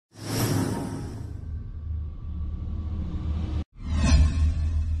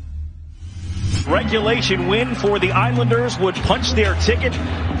regulation win for the Islanders would punch their ticket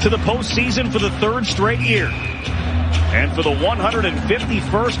to the postseason for the third straight year. And for the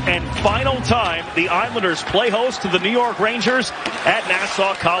 151st and final time, the Islanders play host to the New York Rangers at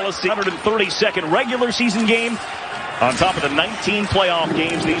Nassau Coliseum. 132nd regular season game on top of the 19 playoff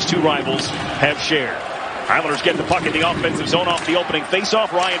games these two rivals have shared. Islanders get the puck in the offensive zone off the opening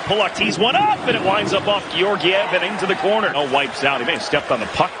faceoff. Ryan Pulock tees one up, and it winds up off Georgiev and into the corner. No wipes out. He may have stepped on the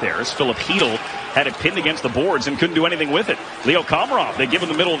puck there as Philip Hedl had it pinned against the boards and couldn't do anything with it. Leo Komarov, they give him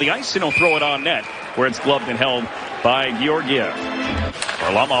the middle of the ice, and he'll throw it on net, where it's gloved and held by Georgiev.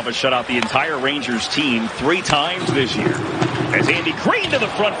 Varlamov has shut out the entire Rangers team 3 times this year. As Andy Green to the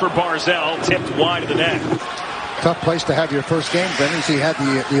front for Barzal, tipped wide of the net. Tough place to have your first game, Brendan. He had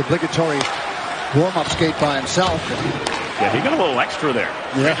the obligatory warm-up skate by himself. Yeah, he got a little extra there.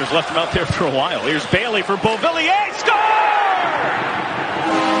 Yeah. Rangers left him out there for a while. Here's Bailey for Beauvillier. Score!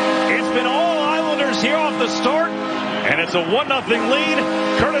 It's been all Islanders here off the start, and it's a 1-0 lead,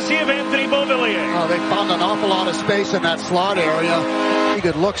 courtesy of Anthony Beauvillier. Oh, they found an awful lot of space in that slot area. Pretty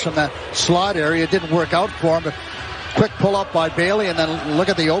good looks from that slot area. It didn't work out for him, but quick pull-up by Bailey, and then look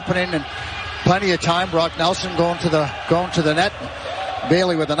at the opening, and plenty of time. Brock Nelson going to the net.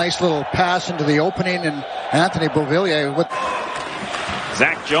 Bailey with a nice little pass into the opening, and Anthony Beauvillier with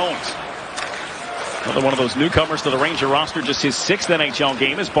Zach Jones. Another one of those newcomers to the Ranger roster, just his 6th NHL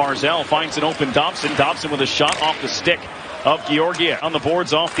game as Barzal finds an open Dobson. Dobson with a shot off the stick of Georgiev. On the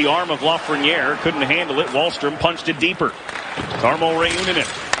boards off the arm of Lafreniere. Couldn't handle it. Wallstrom punched it deeper. Tarmo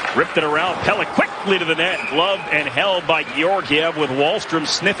Reunanen ripped it around. Pelech quickly to the net. Gloved and held by Georgiev with Wallstrom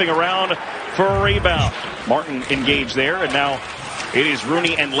sniffing around for a rebound. Martin engaged there, and now it is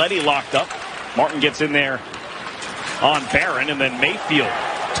Rooney and Leddy locked up. Martin gets in there on Barron, and then Mayfield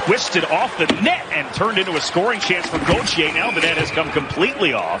twisted off the net and turned into a scoring chance for Gauthier. Now the net has come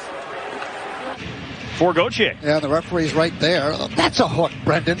completely off for Gauthier. Yeah, the referee's right there. That's a hook,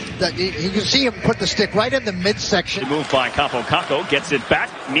 Brendan. You can see him put the stick right in the midsection. Move by Capo Caco, gets it back,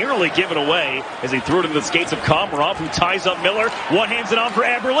 nearly given away as he threw it into the skates of Komarov, who ties up Miller. One-hands it on for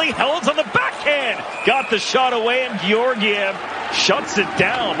Eberle. Helens on the backhand. Got the shot away, and Georgiev shuts it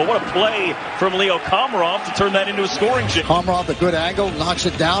down. But what a play from Leo Komarov to turn that into a scoring chance. Komarov, a good angle, knocks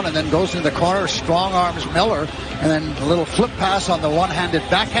it down, and then goes into the corner, strong arms Miller, and then a little flip pass on the one-handed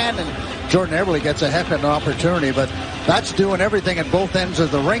backhand, and Jordan Eberle gets a heck of an opportunity, but that's doing everything at both ends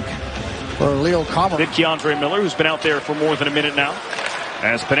of the rink for Leo Komarov. Keandre Miller, who's been out there for more than a minute now,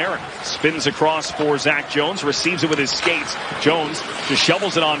 as Panarin spins across for Zach Jones, receives it with his skates. Jones just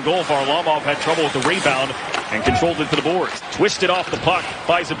shovels it on goal. Varlamov had trouble with the rebound and controlled it to the boards. Twisted off the puck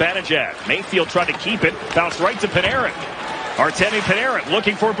by Zibanejad. Mayfield tried to keep it, bounced right to Panarin. Artemi Panarin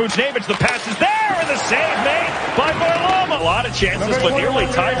looking for Buchnevich. The pass is there, and the save made by Varlamov. A lot of chances, but nearly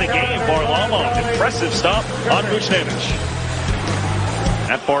tied the game. Varlamov, impressive stop on Buchnevich.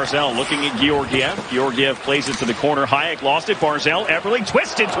 At Barzal looking at Georgiev. Georgiev plays it to the corner. Hayek lost it. Barzal, Eberle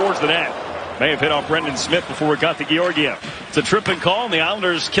twisted towards the net. May have hit off Brendan Smith before it got to Georgiev. It's a trip and call, and the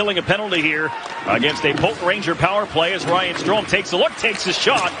Islanders killing a penalty here against a potent Ranger power play as Ryan Strome takes a look, takes a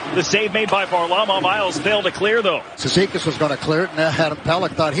shot. The save made by Varlamov. Isles failed to clear, though. Cizikas was going to clear it, and Adam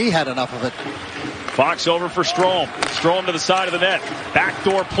Pelech thought he had enough of it. Fox over for Strome. Strome to the side of the net.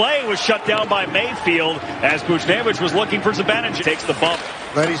 Backdoor play was shut down by Mayfield as Buchnevich was looking for Zibanejad. Takes the bump.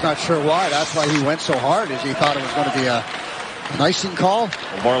 Letty's not sure why. That's why he went so hard, as he thought it was going to be an icing call.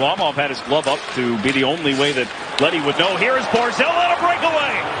 Varlamov had his glove up to be the only way that Letty would know. Here is Barzal on a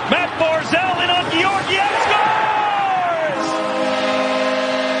breakaway. Matt Barzal in on Georgiev. Scores!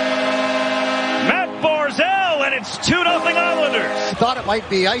 Matt Barzal, and it's 2-0 Islanders. Thought it might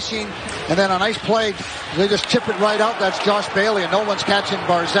be icing, and then a nice play. They just chip it right out. That's Josh Bailey, and no one's catching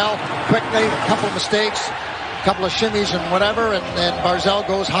Barzal quickly. A couple of mistakes, a couple of shimmies and whatever, and then Barzal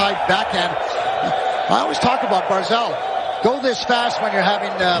goes high backhand. I always talk about Barzal. Go this fast when you're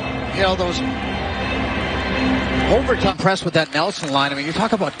having, those overtime press with that Nelson line. I mean, you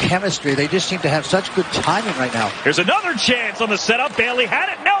talk about chemistry. They just seem to have such good timing right now. Here's another chance on the setup. Bailey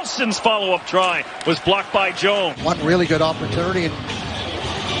had it. Nelson's follow-up try was blocked by Jones. One really good opportunity, and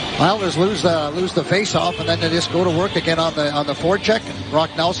Islanders lose the face-off, and then they just go to work again on the forecheck. Brock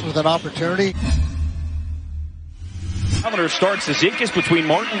Nelson with an opportunity. Islanders start Cizikas between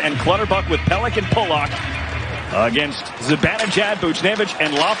Martin and Clutterbuck with Pelech and Pulock against Zibanejad, Buchnevich,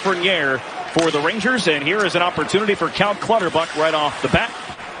 and Lafreniere for the Rangers. And here is an opportunity for Count Clutterbuck right off the bat.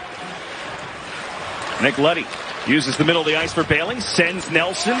 Nick Leddy uses the middle of the ice for Bailey, sends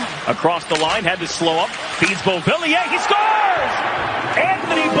Nelson across the line, had to slow up, feeds Beauvillier, he scores!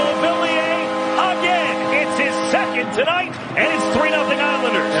 Anthony Beauvillier again. It's his second tonight, and it's 3-0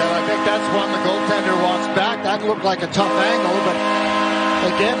 Islanders. Yeah, I think that's one the goaltender wants back. That looked like a tough angle, but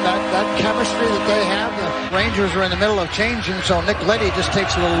again, that chemistry that they have, the Rangers are in the middle of changing, so Nick Liddy just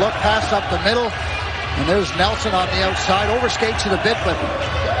takes a little look, pass up the middle, and there's Nelson on the outside, overskates it a bit, but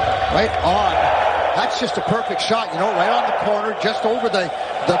right on. That's just a perfect shot, right on the corner, just over the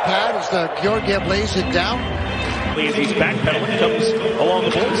pad as the Georgiev lays it down. As he's backpedaling, comes along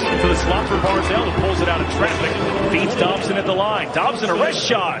the boards to the slot for Barzal, who pulls it out of traffic, feeds Dobson at the line. Dobson, a wrist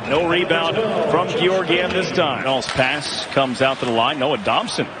shot. No rebound from Georgiev this time. Ball's pass comes out to the line. Noah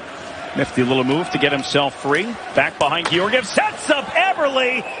Dobson. Nifty little move to get himself free. Back behind Georgiev. Sets up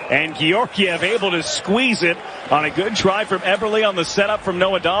Eberle. And Georgiev able to squeeze it on a good try from Eberle on the setup from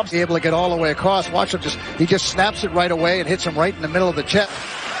Noah Dobson. Able to get all the way across. Watch him he just snaps it right away and hits him right in the middle of the chest.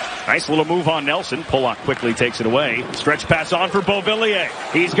 Nice little move on Nelson. Pollock quickly takes it away. Stretch pass on for Beauvillier.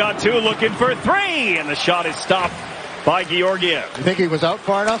 He's got two, looking for three. And the shot is stopped by Georgiev. You think he was out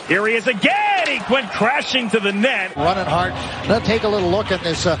far enough? Here he is again. He went crashing to the net. Running hard. Let's take a little look at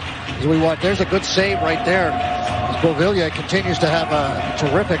this as we watch. There's a good save right there. As Beauvillier continues to have a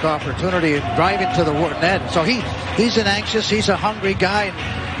terrific opportunity to drive into the net. So he's an anxious, he's a hungry guy.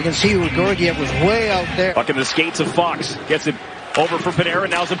 And you can see Georgiev was way out there. Bucking the skates of Fox. Gets it over for Panarin.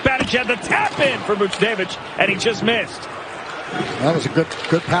 Now Zibanejad, the tap in for Buchnevich, and he just missed. That was a good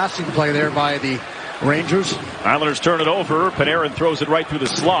passing play there by the Rangers. Islanders turn it over. Panarin throws it right through the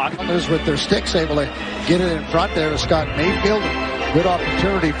slot. Islanders with their sticks able to get it in front there to Scott Mayfield. Good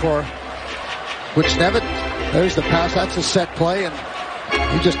opportunity for Buchnevich. There's the pass. That's a set play, and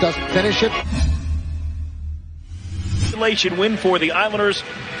he just doesn't finish it. Win for the Islanders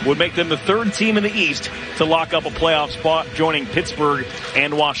would make them the third team in the East to lock up a playoff spot, joining Pittsburgh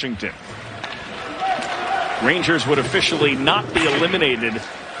and Washington. Rangers would officially not be eliminated.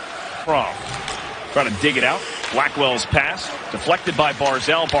 Trying to dig it out. Blackwell's pass deflected by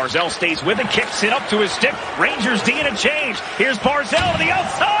Barzal. Barzal stays with it, kicks it up to his stick. Rangers D in a change. Here's Barzal to the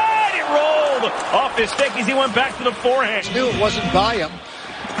outside. It rolled off his stick as he went back to the forehand. Knew it wasn't by him.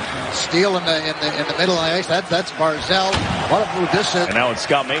 Steal in the middle of the ice. That's Barzal. What a move this is. And now it's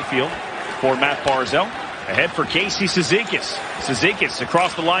Scott Mayfield for Matt Barzal. Ahead for Casey Cizikas. Cizikas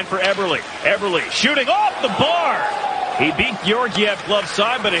across the line for Eberle. Eberle shooting off the bar. He beat Georgiev glove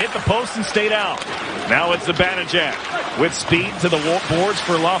side, but it hit the post and stayed out. Now it's Zibanejad with speed to the boards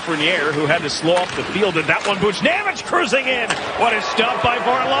for Lafreniere, who had to slow up the field. And that one, Buchnevich cruising in. What a stop by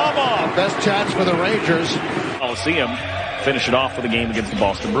Varlamov. Best chance for the Rangers. Coliseum. Finish it off with a game against the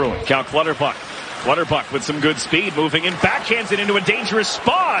Boston Bruins. Cal Clutterbuck. Clutterbuck with some good speed, moving in, backhands it into a dangerous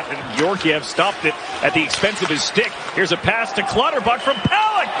spot. And Georgiev stopped it at the expense of his stick. Here's a pass to Clutterbuck from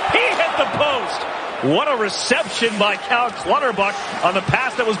Pelech. He hit the post. What a reception by Cal Clutterbuck on the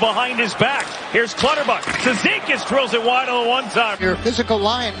pass that was behind his back. Here's Clutterbuck. Cizikas drills it wide on the one time. Your physical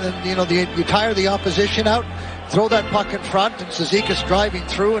line, and you tire the opposition out. Throw that puck in front, and Cizikas driving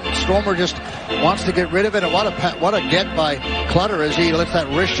through, and Stromer just wants to get rid of it. And what a get by Clutter as he lets that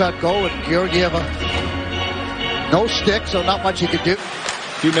wrist shot go, and Georgiev no stick, so not much he could do.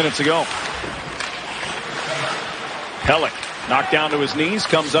 A few minutes ago. Pelech knocked down to his knees,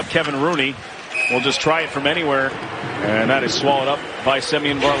 comes up Kevin Rooney. We'll just try it from anywhere, and that is swallowed up by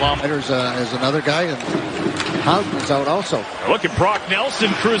Semyon Varlamov. There's another guy, and Houghton's out also. Look at Brock Nelson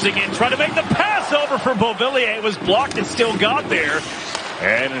cruising in, trying to make the pass over for Beauvillier. It was blocked and still got there.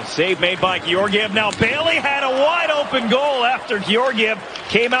 And a save made by Georgiev. Now Bailey had a wide open goal after Georgiev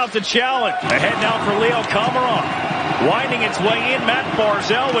came out to challenge. Ahead now for Leo Komarov. Winding its way in, Matt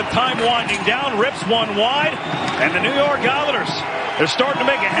Barzal with time winding down, rips one wide. And the New York Islanders, they're starting to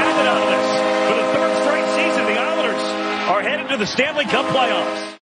make a habit out of this. For the third straight season, the Islanders are headed to the Stanley Cup playoffs.